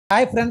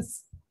Hi friends,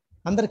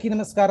 అందరికీ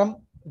నమస్కారం.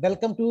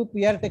 Welcome to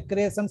PR tech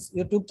creations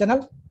YouTube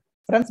channel.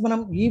 Friends, మనం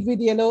ఈ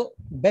వీడియోలో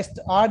బెస్ట్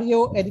ఆడియో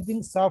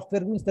ఎడిటింగ్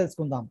సాఫ్ట్వేర్ గురించి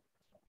తెలుసుకుందాం.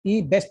 ఈ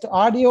బెస్ట్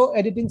ఆడియో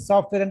ఎడిటింగ్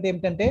సాఫ్ట్వేర్ అంటే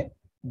ఏమిటంటే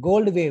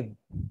గోల్డ్ వేవ్.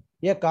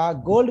 ఈ యొక్క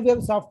గోల్డ్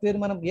వేవ్ సాఫ్ట్వేర్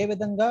మనం ఏ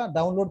విధంగా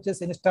డౌన్లోడ్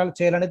చేసి ఇన్స్టాల్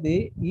చేయాలనేది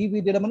ఈ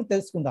వీడియోలో మనం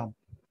తెలుసుకుందాం.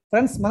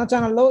 ఫ్రెండ్స్, మన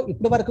ఛానల్లో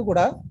ఇప్పటి వరకు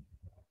కూడా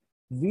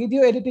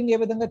వీడియో ఎడిటింగ్ ఏ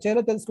విధంగా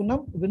చేయాలో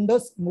తెలుసుకున్నాం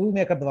విండోస్ మూవీ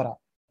మేకర్ ద్వారా.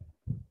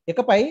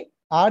 ఇకపై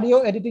ఆడియో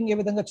ఎడిటింగ్ ఏ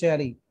విధంగా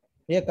చేయాలి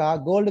ఈ యొక్క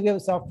గోల్డ్ వేవ్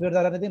సాఫ్ట్వేర్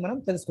ద్వారా అనేది మనం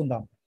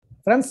తెలుసుకుందాం.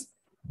 ఫ్రెండ్స్,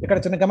 ఇక్కడ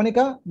చిన్న గమనిక,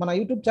 మన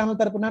యూట్యూబ్ ఛానల్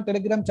తరపున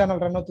టెలిగ్రామ్ ఛానల్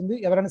రన్ అవుతుంది.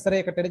 ఎవరైనా సరే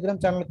ఇక టెలిగ్రామ్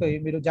ఛానల్కి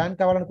మీరు జాయిన్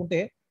కావాలనుకుంటే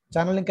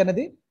ఛానల్ లింక్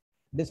అనేది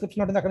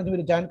డిస్క్రిప్షన్ ఉంటుంది, అక్కడ నుంచి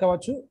మీరు జాయిన్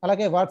కావచ్చు.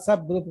 అలాగే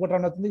వాట్సాప్ గ్రూప్ కూడా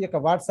రన్ అవుతుంది. ఈ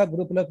యొక్క వాట్సాప్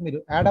గ్రూప్లోకి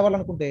మీరు యాడ్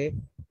అవ్వాలనుకుంటే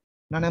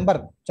నా నెంబర్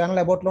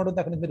ఛానల్ అబౌట్లో ఉంటుంది,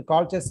 అక్కడ నుంచి మీరు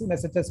కాల్ చేసి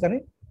మెసేజ్ చేసి కానీ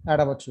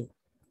యాడ్ అవ్వచ్చు.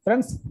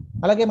 ఫ్రెండ్స్,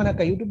 అలాగే మన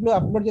యొక్క యూట్యూబ్లో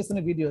అప్లోడ్ చేసిన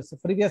వీడియోస్,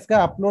 ప్రీవియస్గా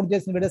అప్లోడ్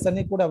చేసిన వీడియోస్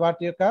అన్ని కూడా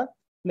వాటి యొక్క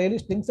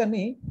ప్లేలిస్ట్ లింక్స్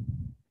అన్ని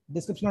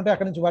డిస్క్రిప్షన్ ఉంటే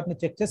అక్కడ నుంచి వాటిని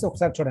చెక్ చేసి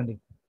ఒకసారి చూడండి.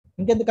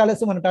 ఇంకెందుకు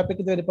ఆలస్యం, మన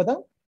టాపిక్కి వెళ్ళిపోదాం.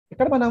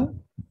 ఇక్కడ మనం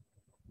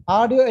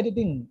ఆడియో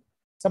ఎడిటింగ్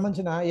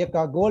సంబంధించిన ఈ యొక్క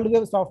గోల్డ్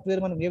వేవ్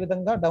సాఫ్ట్వేర్ మనం ఏ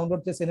విధంగా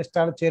డౌన్లోడ్ చేసి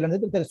ఇన్స్టాల్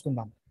చేయాలనేది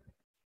తెలుసుకుందాం.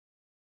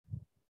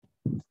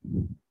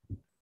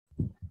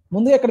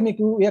 ముందుగా ఇక్కడ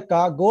మీకు ఈ యొక్క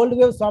గోల్డ్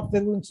వేవ్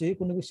సాఫ్ట్వేర్ గురించి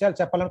కొన్ని విషయాలు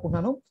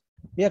చెప్పాలనుకుంటున్నాను.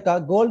 ఈ యొక్క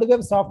గోల్డ్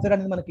వేవ్ సాఫ్ట్వేర్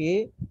అనేది మనకి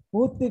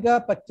పూర్తిగా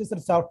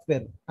పర్చేస్డ్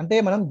సాఫ్ట్వేర్. అంటే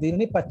మనం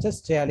దీనిని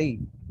పర్చేస్ చేయాలి.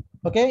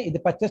 ఓకే, ఇది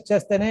పర్చేస్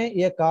చేస్తేనే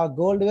ఈ యొక్క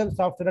గోల్డ్ వేవ్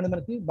సాఫ్ట్వేర్ అనేది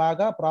మనకి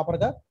బాగా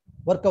ప్రాపర్గా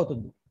వర్క్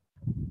అవుతుంది.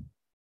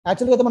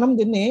 యాక్చువల్గా అయితే మనం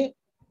దీన్ని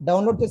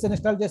డౌన్లోడ్ చేసి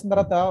ఇన్స్టాల్ చేసిన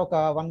తర్వాత ఒక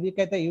 1 వీక్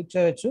అయితే యూజ్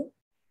చేయవచ్చు.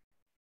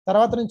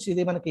 తర్వాత నుంచి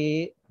ఇది మనకి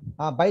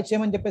బై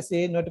చేయమని చెప్పేసి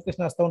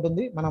నోటిఫికేషన్ వస్తూ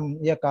ఉంటుంది మనం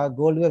ఈ యొక్క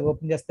గోల్డ్ వేవ్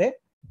ఓపెన్ చేస్తే.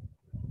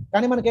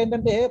 కానీ మనకి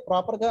ఏంటంటే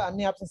ప్రాపర్గా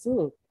అన్ని ఆప్షన్స్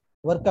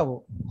వర్క్ అవ్వు,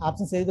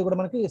 ఆప్షన్స్ ఏది కూడా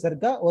మనకి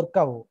సరిగ్గా వర్క్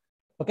అవ్వు.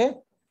 ఓకే,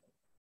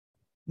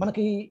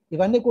 మనకి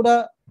ఇవన్నీ కూడా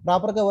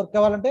ప్రాపర్గా వర్క్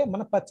అవ్వాలంటే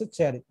మనం పర్చేస్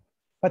చేయాలి.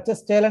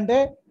 పర్చేస్ చేయాలంటే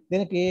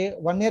దీనికి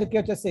 1 ఇయర్కి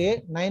వచ్చేసి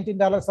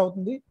 $19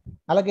 అవుతుంది.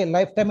 అలాగే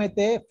లైఫ్ టైం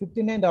అయితే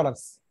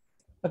 $59.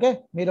 ఓకే,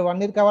 మీరు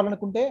 1 ఇయర్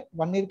కావాలనుకుంటే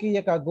 1 ఇయర్కి ఈ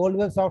యొక్క గోల్డ్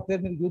వేవ్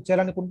సాఫ్ట్వేర్ మీరు యూజ్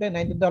చేయాలనుకుంటే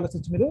 $19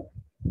 ఇచ్చి మీరు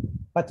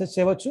పర్చేస్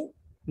చేయవచ్చు.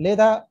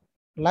 లేదా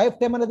లైఫ్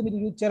టైం అనేది మీరు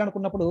యూజ్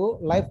చేయాలనుకున్నప్పుడు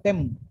లైఫ్ టైం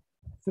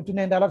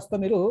 $59తో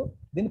మీరు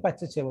దీన్ని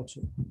పర్చేస్ చేయవచ్చు.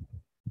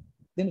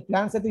 దీని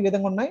ప్లాన్స్ అయితే ఈ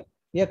విధంగా ఉన్నాయి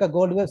ఈ యొక్క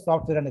గోల్డ్ వేవ్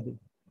సాఫ్ట్వేర్ అనేది.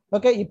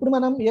 ఓకే, ఇప్పుడు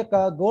మనం ఈ యొక్క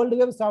గోల్డ్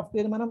వేవ్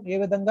సాఫ్ట్వేర్ మనం ఏ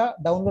విధంగా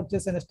డౌన్లోడ్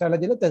చేసే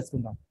స్ట్రాటజీలో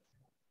తెలుసుకుందాం.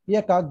 ఈ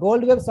యొక్క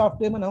గోల్డ్ వేవ్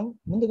సాఫ్ట్వేర్ మనం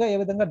ముందుగా ఏ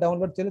విధంగా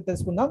డౌన్లోడ్ చేయాలో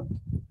తెలుసుకుందాం.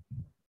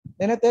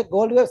 నేనైతే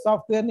గోల్డ్ వేవ్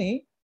సాఫ్ట్వేర్ని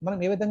మనం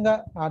ఏ విధంగా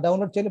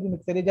డౌన్లోడ్ చేయాలో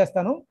మీకు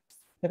తెలియజేస్తాను.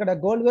 ఇక్కడ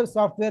గోల్డ్ వేవ్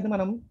సాఫ్ట్వేర్ని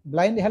మనం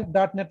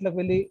blindhelp.netలోకి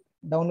వెళ్ళి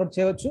డౌన్లోడ్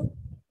చేయవచ్చు.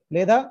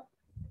 లేదా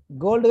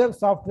గోల్డ్ వేవ్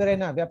సాఫ్ట్వేర్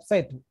అయిన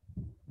వెబ్సైట్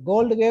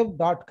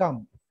goldwave.com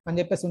అని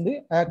చెప్పేసి ఉంది.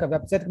 ఆ యొక్క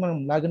వెబ్సైట్కి మనం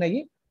లాగిన్ అయ్యి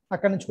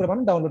అక్కడ నుంచి కూడా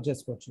మనం డౌన్లోడ్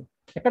చేసుకోవచ్చు.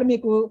 ఇక్కడ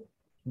మీకు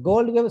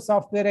గోల్డ్ వేవ్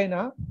సాఫ్ట్వేర్ అయిన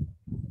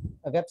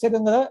వెబ్సైట్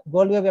ఉంది కదా,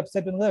 గోల్డ్ వేవ్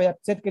వెబ్సైట్ ఉంది కదా,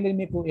 వెబ్సైట్కి వెళ్ళి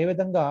మీకు ఏ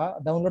విధంగా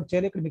డౌన్లోడ్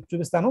చేయాలి ఇక్కడ మీకు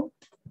చూపిస్తాను.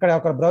 ఇక్కడ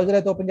ఒక బ్రౌజర్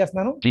అయితే ఓపెన్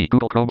చేస్తున్నాను.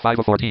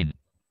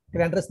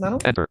 ఇక్కడ ఎంటర్ ఇస్తున్నాను.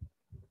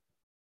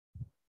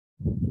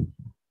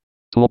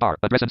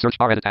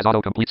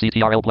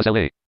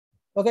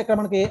 ఓకే, ఇక్కడ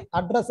మనకి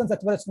అడ్రస్ అని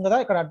సెర్చ్ బార్ వస్తుంది కదా,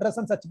 ఇక్కడ అడ్రస్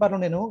అని సెర్చ్ బార్ లో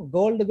నేను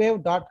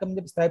goldwave.com అని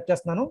చెప్పి టైప్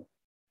చేస్తున్నాను.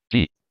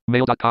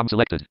 Mail.com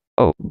selected.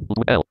 O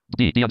L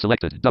D D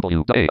unselected. W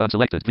A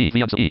unselected. V V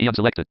E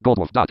unselected.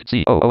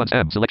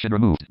 Goldwave.com selection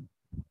removed.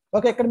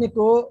 Okay, ఇక్కడ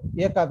మీకు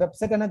ఈ యొక్క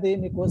వెబ్సైట్ అనేది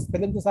మీకు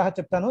స్పెల్లింగ్ తో సహా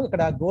చెప్తాను.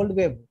 ఇక్కడ గోల్డ్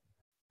వేవ్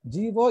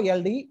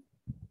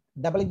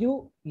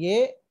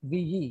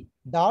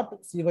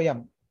GOLDWAVE.com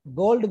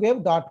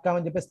goldwave.com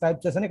అని చెప్పేసి టైప్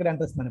చేశాను. ఇక్కడ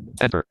ఎంటర్ ఇస్తున్నాను.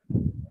 Enter.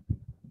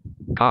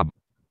 Com.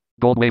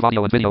 Goldwave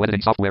audio and video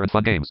editing software and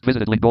fun games.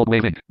 Visited link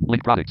Goldwave Inc.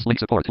 Link products, link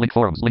support, link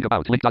forums, link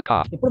about,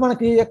 link.com. ఇప్పుడు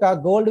మనకి ఈ యొక్క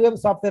గోల్డ్ వేవ్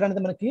సాఫ్ట్వేర్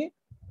అనేది మనకి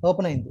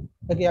ఓపెన్ అయింది.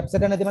 ఈ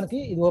వెబ్సైట్ అనేది మనకి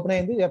ఇది ఓపెన్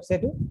అయింది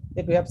వెబ్సైట్.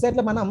 ఈ వెబ్సైట్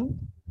లో మనం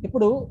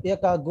ఇప్పుడు ఈ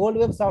యొక్క గోల్డ్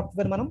వేవ్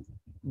సాఫ్ట్వేర్ మనం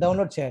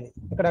డౌన్లోడ్ చేయాలి.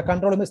 ఇక్కడ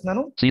కంట్రోల్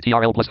ఇస్తున్నాను.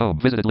 CTRL plus home.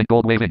 Visited link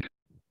Goldwave Inc.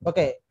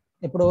 Okay,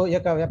 ఇప్పుడు ఈ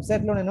యొక్క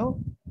వెబ్సైట్ లో నేను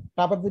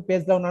టాప్ ఆఫ్ ది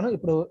పేజ్ లో ఉన్నాను.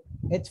 ఇప్పుడు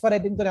H ఫర్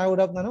ఎడిటింగ్ తో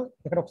నావిగేట్ అవుతున్నాను.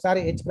 ఇక్కడ ఒకసారి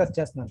H ప్రెస్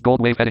చేస్తున్నాను.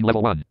 Goldwave heading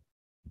level 1.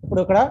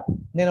 ఇప్పుడు ఇక్కడ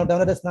నేను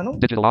డౌన్లోడ్ చేస్తున్నాను.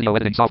 Digital audio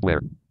editing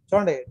software.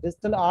 చూడండి,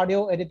 డిజిటల్ ఆడియో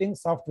ఎడిటింగ్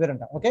సాఫ్ట్వేర్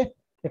అంట. ఓకే,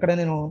 ఇక్కడ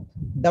నేను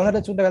డౌన్లోడ్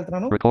చేసుకుంటూ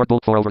వెళ్తున్నాను. Record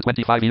book for over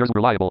 25 years,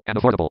 reliable and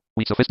affordable.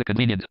 We sophisticated,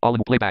 convenient,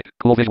 all-in playback,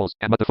 cool visuals,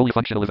 and with the fully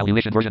functional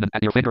evaluation version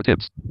at your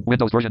fingertips.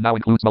 Windows version now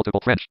includes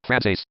multiple French,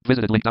 Francais.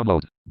 Visited link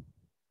download.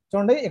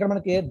 చూడండి, ఇక్కడ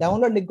మనకి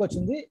download link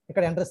వచ్చింది.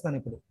 ఇక్కడ enter ఇస్తాను.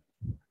 ఇప్పుడు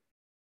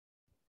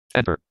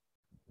Enter.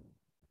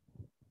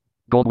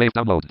 Goldwave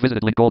download.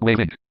 Visited link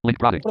Goldwave Inc. Link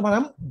product. ఇప్పుడు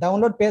మనం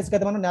download page కి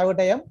అయితే మనం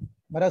నావిగేట్ అయ్యాం.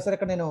 మరోసారి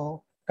ఇక్కడ నేను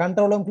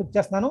కంట్రోల్ క్లిక్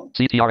చేస్తున్నాను.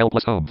 CTRL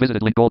plus home.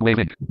 Visited link Goldwave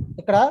Inc.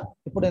 ఇక్కడ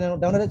ఇప్పుడు నేను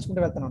డౌన్లోడ్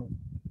చేసుకుంటూ వెళ్తున్నాను.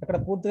 ఇక్కడ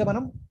పూర్తిగా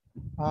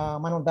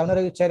మనం డౌన్లోడ్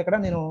చేయాలి. ఇక్కడ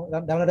నేను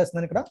డౌన్లోడ్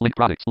చేస్తున్నాను. ఇక్కడ link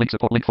products, link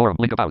support, link forum,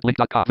 link about,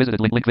 link.com. Visited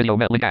link video,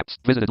 link apps.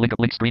 Visited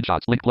link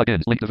screenshots, link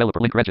plugins, link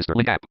developer, link register,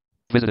 link app.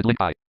 Visited link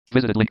by.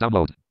 Visited link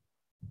download.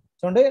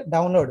 చూడండి,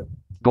 download.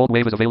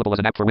 Goldwave is available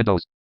as an app for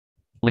Windows.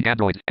 Link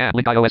Android and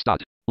link iOS.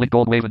 Link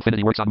Goldwave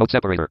Infinity works on mode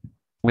separator.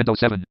 Windows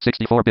 7,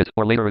 64-bit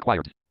or later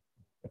required.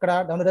 ఇక్కడ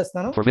download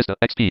చేస్తున్నాను. For Vista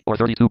XP or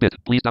 32-bit,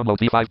 please download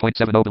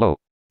V5.70 below.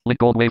 Link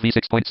Gold Wave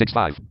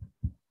V6.65.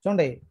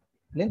 చూడండి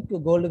link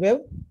gold wave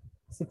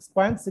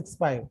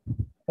 6.65.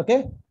 Okay,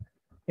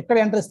 ఇక్కడ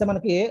enter ఇస్తే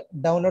మనకి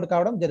download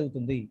కావడం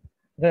జరుగుతుంది.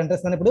 ఇక్కడ enter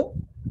ఇస్తాను ఇప్పుడు.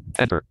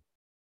 Enter.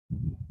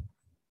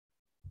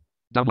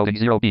 Downloading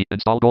 0B.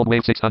 Install Gold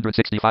Wave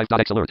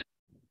 665.x alert.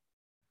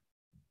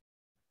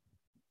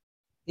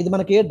 ఇది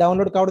మనకి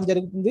డౌన్లోడ్ కావడం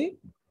జరుగుతుంది.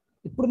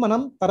 ఇప్పుడు మనం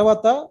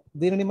తర్వాత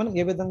దీనిని మనం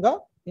ఏ విధంగా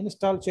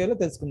ఇన్స్టాల్ చేయాలో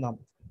తెలుసుకుందాం.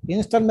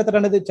 ఇన్స్టాల్ మెథడ్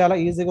అనేది చాలా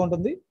ఈజీగా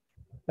ఉంటుంది,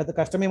 పెద్ద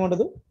కష్టం ఏమి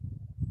ఉండదు.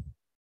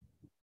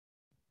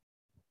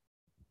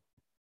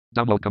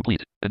 Download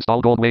complete. Install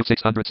Gold Wave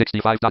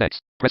 665.x.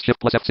 Press Shift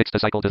plus F6 to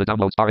cycle to the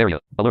downloads bar area.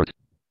 Alert.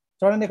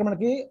 చూడండి ఇక్కడ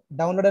మనకి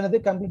డౌన్లోడ్ అనేది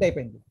కంప్లీట్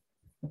అయిపోయింది.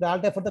 ఇప్పుడు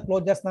Alt F4 తో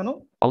క్లోజ్ చేస్తున్నాను.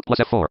 Alt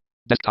plus F4.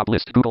 Desktop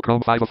list. Google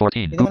Chrome 5 of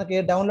 14. ఇది మనకి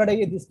డౌన్లోడ్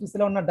అయ్యి దిస్ పీసీ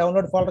లో ఉన్న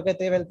డౌన్లోడ్ ఫోల్డర్ కి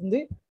అయితే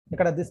వెళ్తుంది.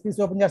 ఇక్కడ దిస్ పీసీ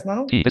ఓపెన్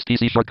చేస్తున్నాను. This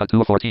PC shortcut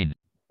 2 of 14.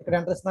 ఇక్కడ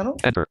ఎంటర్ ఇస్తాను.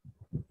 Enter.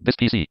 This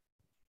PC.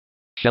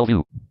 Shell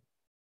view.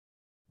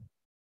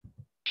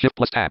 Shift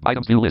plus tab.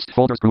 Items view list.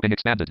 Folders grouping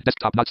expanded.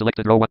 Desktop not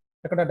selected row 1.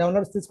 ఇక్కడ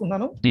డౌన్లోడ్స్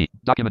తీసుకుంటున్నాను. D.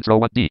 Documents row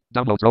 1. D.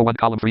 Downloads row 1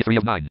 column 3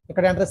 of 9.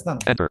 ఇక్కడ enter ఇస్తాను.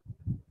 Enter.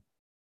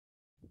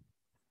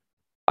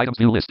 Items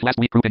view list. Last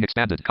week grouping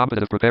expanded.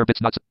 Competitive prepare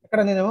bits not.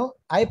 ఇక్కడ నేను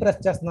I press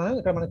చేస్తున్నాను.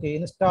 ఇక్కడ మనకి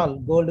install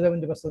gold wave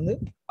అని చూపిస్తుంది.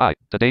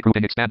 Today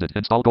grouping expanded.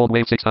 Install Gold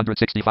Wave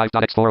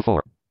 665.x404.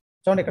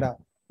 చూడండి ఇక్కడ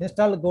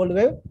ఇన్స్టాల్ గోల్డ్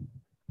వేవ్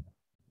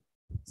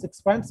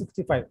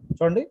 6.65.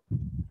 చూడండి.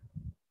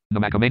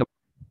 Namakaman.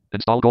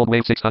 Install Gold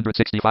Wave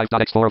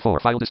 665.x404.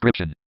 File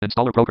description.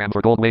 Installer program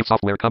for Gold Wave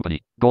Software Company.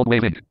 Gold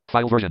Wave Inc.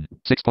 File version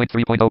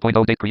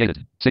 6.3.0.0. Date created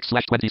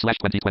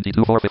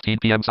 6/20/2022 4:15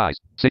 p.m. Size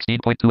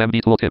 16.2 MB.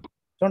 Tooltip.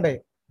 చూడండి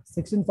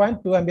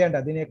 16.2 MB అంట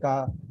దీని యొక్క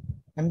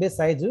MB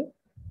size.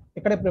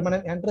 ఇక్కడ ఇప్పుడు మనం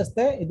enter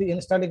ఇస్తే ఇది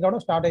ఇన్స్టాలింగ్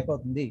అవడం స్టార్ట్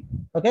అయిపోతుంది.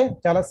 ఓకే,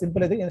 చాలా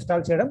సింపుల్ ఇది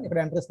ఇన్స్టాల్ చేయడం. ఇక్కడ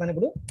ఎంటర్ ఇస్తాను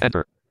ఇప్పుడు.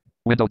 Enter.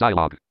 Window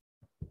dialog.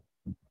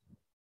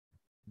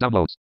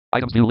 Downloads.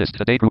 Items view list.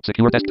 Today group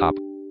secure desktop.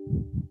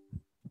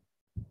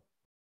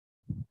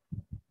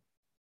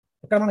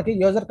 ఇక్కడ మనకి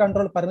యూజర్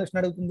కంట్రోల్ పర్మిషన్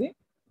అడుగుతుంది.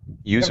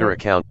 User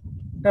account.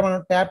 ఇక్కడ మనం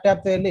ట్యాప్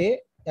తో వెళ్ళి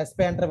ఎస్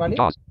పై ఎంటర్ ఇవ్వాలి.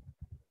 Pause.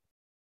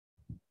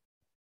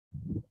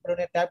 ఇప్పుడు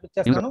నేను ట్యాప్ User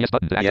ఇచ్చేస్తాను. yes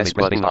button to Yes activate.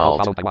 Press button spacebar alt.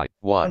 followed by Y.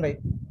 1. చూడండి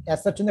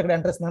ఎస్ వచ్చింది. ఇక్కడ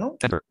ఎంటర్ ఇస్తున్నాను.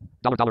 Enter.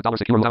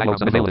 $$ secure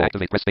downloads unavailable to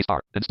activate. Press spacebar.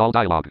 Install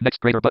dialog. Next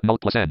greater button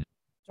Alt plus N.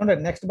 చూడండి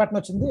next button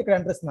వచ్చింది. ఇక్కడ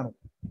enter ఇస్తున్నాను.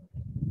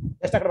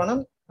 Just అక్కడ మనం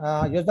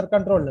యూజర్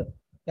కంట్రోల్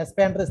ఎస్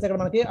పై ఎంటర్ ఇస్తే ఇక్కడ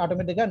మనకి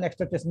ఆటోమేటిక్ గా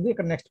నెక్స్ట్ వచ్చేసింది.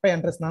 ఇక్కడ నెక్స్ట్ పై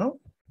ఎంటర్ ఇస్తున్నాను.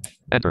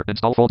 Enter.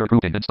 Install folder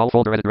grouping. Install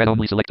folder edit read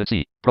only selected C.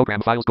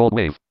 Program files Gold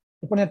Wave.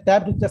 ఇప్పుడు నేను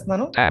ట్యాబ్ క్లిక్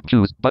చేస్తున్నాను. Tab.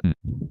 Choose. Button.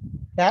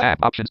 Tab Tab.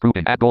 Options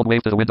grouping. Add Gold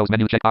Wave to the Windows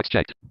menu. Checkbox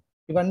checked.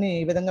 ఇవన్నీ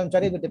ఈ విధంగా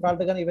ఉంచాలి. ఇది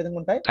default గా ఈ విధంగా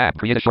ఉంటాయి. Tab.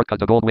 Create a shortcut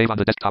to Gold Wave on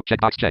the desktop.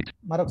 Checkbox checked.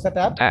 మరొకసారి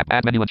tab Tab.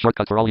 Add menu and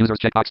shortcut for all users.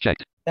 Checkbox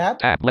checked. Tab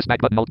Tab. Less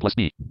back button Alt plus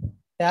B.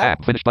 Tab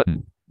Tab. Finish button.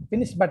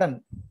 Finish button.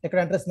 ఇక్కడ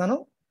enter ఇస్తున్నాను.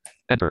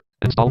 Enter.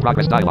 Install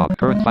progress dialog.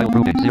 Current file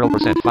grouping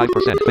 0%,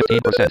 5%,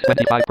 15%,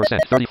 25%,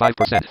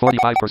 35%,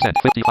 45%,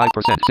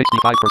 55%,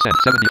 65%,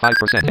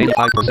 75%,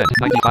 85%,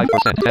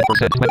 95%,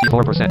 10%,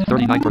 24%,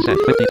 39%,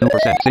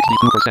 52%,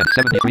 62%,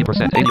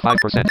 73%,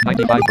 85%,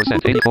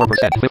 95%,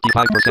 84%,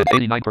 55%,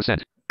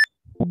 89%.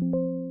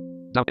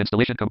 Now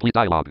installation complete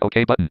dialog.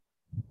 OK button.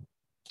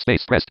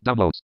 Space pressed.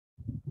 Downloads.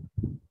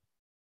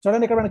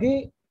 చూడండి ఇక్కడ మనకి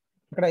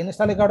ఇక్కడ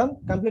install కావడం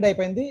complete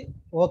అయిపోయింది.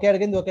 Okay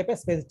అడిగింది. Okay పై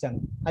space ఇచ్చాను.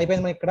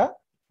 అయిపోయింది. మనకి ఇక్కడ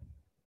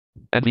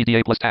NVDA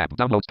plus tab.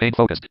 Downloads pane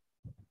focused.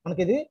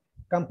 మనకి ఇది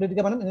కంప్లీట్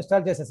గా మనం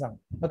ఇన్స్టాల్ చేసేసాం.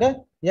 ఓకే,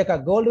 ఈ యొక్క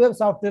గోల్డ్ వేవ్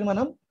సాఫ్ట్వేర్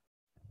మనం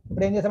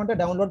ఇప్పుడు ఏం చేసామంటే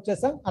డౌన్లోడ్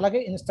చేసాం, అలాగే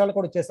ఇన్స్టాల్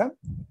కూడా చేసాం.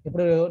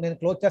 ఇప్పుడు నేను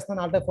క్లోజ్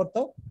చేస్తాను Alt F4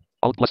 తో.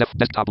 Alt plus F.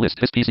 Desktop list.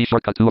 This PC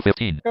shortcut 2 of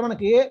 15. ఇక్కడ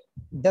మనకి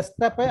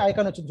డెస్క్టాప్ పై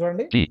ఐకాన్ వచ్చింది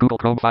చూడండి. G. Google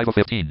Chrome 5 of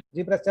 15.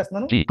 G press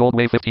చేస్తున్నాను. G. Gold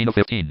Wave 15 of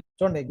 15.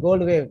 చూడండి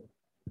గోల్డ్ వేవ్.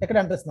 ఇక్కడ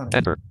ఎంటర్ ఇస్తున్నాను.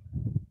 Enter.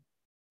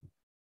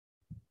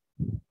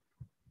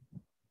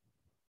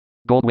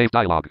 Gold Wave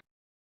dialog.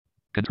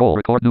 Control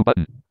record new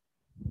button.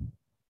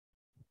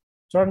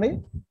 చూడండి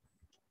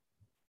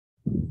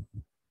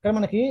ఇక్కడ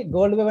మనకి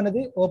గోల్డ్ వేవ్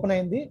అనేది ఓపెన్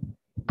అయింది.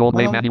 Gold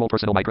Wave manual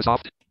personal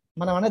Microsoft.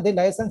 మనం అనేది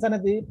లైసెన్స్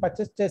అనేది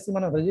పర్చేస్ చేసి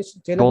మనం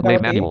రిజిస్టర్ చేయలేదు Gold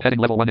Wave కాబట్టి manual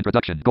heading level 1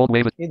 introduction. Gold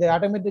Wave. ఇది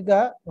ఆటోమేటిక్ గా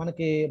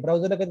మనకి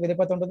బ్రౌజర్ లోకి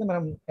వెళ్ళిపోతుంటుంది.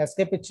 మనం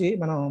ఎస్కేప్ ఇచ్చి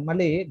మనం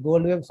మళ్ళీ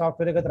గోల్డ్ వేవ్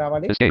సాఫ్ట్వేర్ కి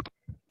రావాలి. Escape.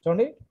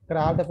 చూడండి ఇక్కడ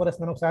Alt F4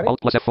 ఇస్తున్నాను ఒకసారి.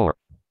 Alt plus F4.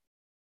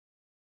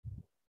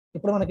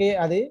 ఇప్పుడు మనకి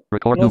అది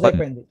Record new క్లోజ్ button.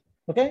 అయిపోయింది.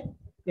 ఓకే,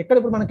 ఇక్కడ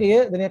ఇప్పుడు మనకి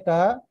దీని యొక్క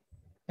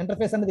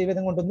ఇంటర్ఫేస్ అనేది ఈ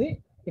విధంగా ఉంటుంది.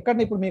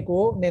 ఇక్కడ ఇప్పుడు మీకు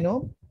నేను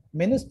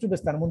మెనూస్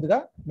చూపిస్తాను. ముందుగా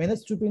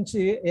మెనూస్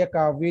చూపించి ఈ యొక్క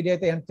వీడియో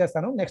అయితే ఎండ్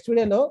చేస్తాను. నెక్స్ట్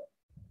వీడియోలో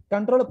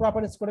కంట్రోల్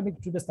ప్రాపర్టీస్ కూడా మీకు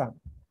చూపిస్తాను.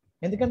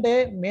 ఎందుకంటే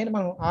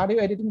మనం ఆడియో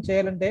ఎడిటింగ్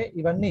చేయాలంటే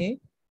ఇవన్నీ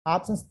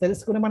ఆప్షన్స్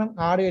తెలుసుకుని మనం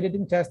ఆడియో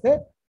ఎడిటింగ్ చేస్తే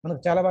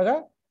మనకు చాలా బాగా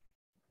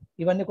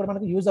ఇవన్నీ కూడా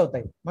మనకు యూజ్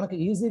అవుతాయి. మనకు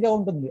ఈజీగా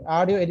ఉంటుంది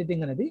ఆడియో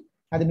ఎడిటింగ్ అనేది.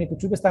 అది మీకు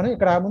చూపిస్తాను.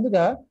 ఇక్కడ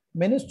ముందుగా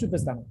మెనూస్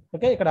చూపిస్తాను.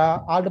 ఓకే, ఇక్కడ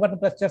ఆల్ట్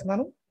బటన్ ప్రెస్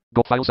చేస్తున్నాను.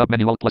 Go file sub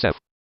menu Alt plus F.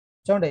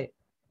 చూడండి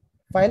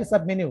ఫైల్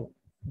సబ్ మెన్యూ.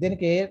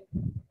 దీనికి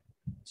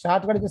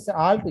షార్ట్ కట్ చేస్తే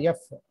Alt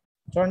F.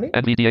 చూడండి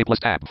NVDA plus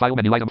tab. File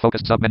menu item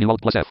focused sub menu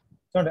Alt plus F.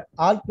 చూడండి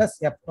Alt plus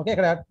F. Okay,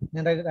 ఇక్కడ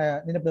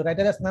నేను ఇప్పుడు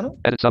right చేస్తున్నాను.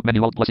 Edit sub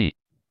menu Alt plus E.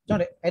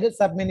 చూడండి ఎడిట్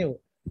సబ్ మెన్యూ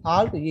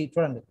ఆల్ట్ ఈ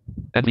చూడండి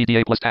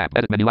NVDA plus tab.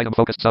 Edit menu item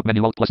focused sub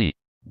menu alt plus E.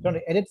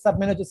 చూడండి edit sub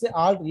menu వచ్చేసి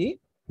ఆల్ట్ ఈ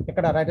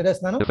ఇక్కడ రైట్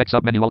చేస్తున్నాను. Effect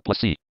sub menu alt plus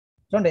C.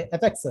 చూడండి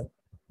effects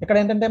ఇక్కడ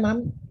ఏంటంటే మనం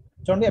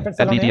చూడండి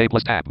effects NVDA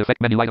plus tab.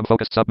 Effect menu item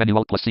focused sub menu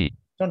alt plus C.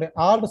 చూడండి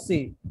ఆల్ట్ సి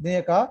దీని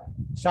యొక్క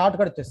షార్ట్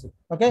కట్ వచ్చేసి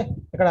ఓకే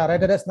ఇక్కడ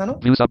రైట్ చేస్తున్నాను.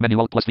 View sub menu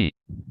alt plus V.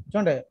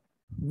 చూడండి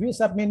వ్యూ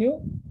సబ్ మెన్యూ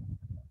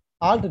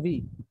ఆల్ట్ వి.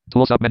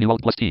 Tool sub menu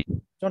alt plus T.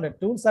 చూడండి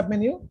tool sub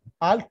menu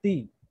Alt T.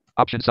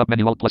 Option sub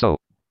menu alt plus O.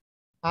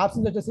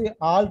 Options వచ్చేసి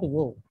Alt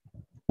ఓ.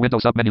 Window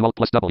sub menu alt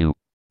plus W.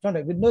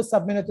 చూడండి Windows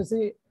sub menu వచ్చేసి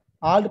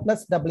Alt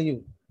plus W.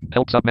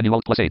 Help sub menu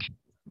alt plus H.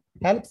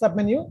 Help sub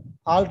menu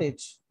Alt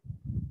H.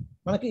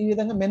 మనకి ఈ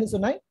విధంగా menus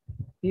ఉన్నాయి.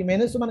 ఈ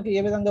menus మనకి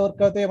ఏ విధంగా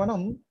వర్క్ అవుతాయో మనం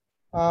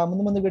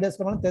ముందు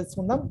వీడియోస్లో మనం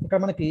తెలుసుకుందాం. ఇక్కడ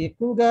మనకి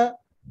ఎక్కువగా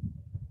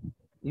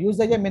యూజ్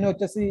అయ్యే మెనూ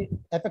వచ్చేసి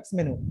ఎఫెక్ట్స్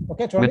మెనూ.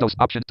 ఓకే చూడండి Windows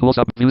option tool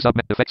sub view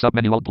sub effect sub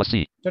menu alt plus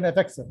C. చూడండి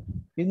ఎఫెక్ట్స్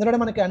ఇందులోనే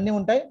మనకి అన్ని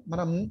ఉంటాయి.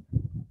 మనం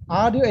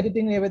ఆడియో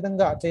ఎడిటింగ్ ఏ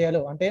విధంగా చేయాలో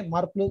అంటే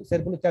మార్పులు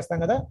చేర్పులు చేస్తాం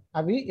కదా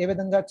అవి ఏ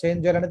విధంగా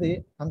చేంజ్ చేయాలనేది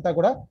అంతా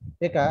కూడా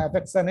ఇక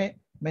ఎఫెక్ట్స్ అనే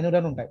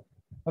మెనూలోనే ఉంటాయి.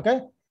 ఓకే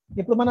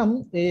ఇప్పుడు మనం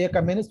ఈ యొక్క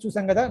మెనూస్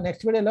చూసాం కదా.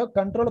 నెక్స్ట్ వీడియోలో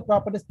కంట్రోల్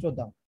ప్రాపర్టీస్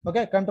చూద్దాం.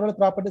 ఓకే కంట్రోల్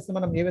ప్రాపర్టీస్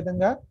మనం ఏ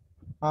విధంగా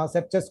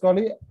సెట్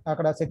చేసుకోవాలి,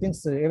 అక్కడ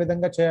సెట్టింగ్స్ ఏ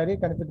విధంగా చేయాలి,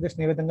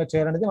 కాన్ఫిగరేషన్ ఏ విధంగా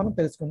చేయాలనేది మనం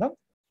తెలుసుకుందాం.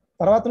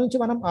 తర్వాత నుంచి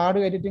మనం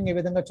ఆడియో ఎడిటింగ్ ఏ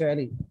విధంగా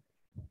చేయాలి.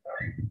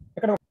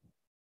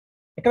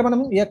 ఇక్కడ మనం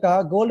ఈ యొక్క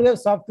గోల్డ్ వేవ్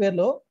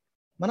సాఫ్ట్వేర్లో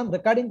మనం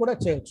రికార్డింగ్ కూడా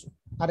చేయొచ్చు.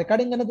 ఆ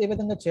రికార్డింగ్ అనేది ఏ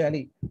విధంగా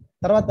చేయాలి,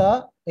 తర్వాత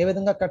ఏ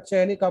విధంగా కట్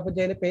చేయాలి, కాపీ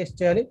చేయాలి, పేస్ట్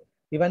చేయాలి,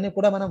 ఇవన్నీ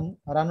కూడా మనం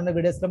రానున్న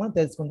వీడియోస్లో మనం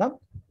తెలుసుకుందాం.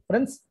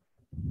 ఫ్రెండ్స్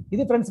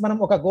ఇది ఫ్రెండ్స్ మనం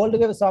ఒక గోల్డ్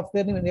వేవ్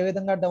సాఫ్ట్వేర్ని ఏ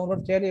విధంగా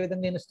డౌన్లోడ్ చేయాలి, ఏ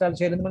విధంగా ఇన్స్టాల్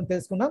చేయాలని మనం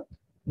తెలుసుకుందాం.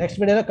 నెక్స్ట్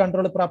వీడియోలో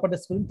కంట్రోల్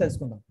ప్రాపర్టీస్ గురించి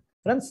తెలుసుకుందాం.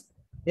 ఫ్రెండ్స్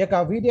ఈ యొక్క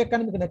వీడియో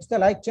కానీ మీకు నచ్చితే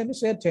లైక్ చేయండి,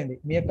 షేర్ చేయండి.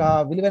 మీ యొక్క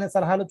విలువైన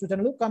సలహాలు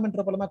సూచనలు కామెంట్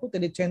రూపంలో మాకు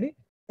తెలియజేయండి.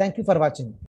 Thank you for watching.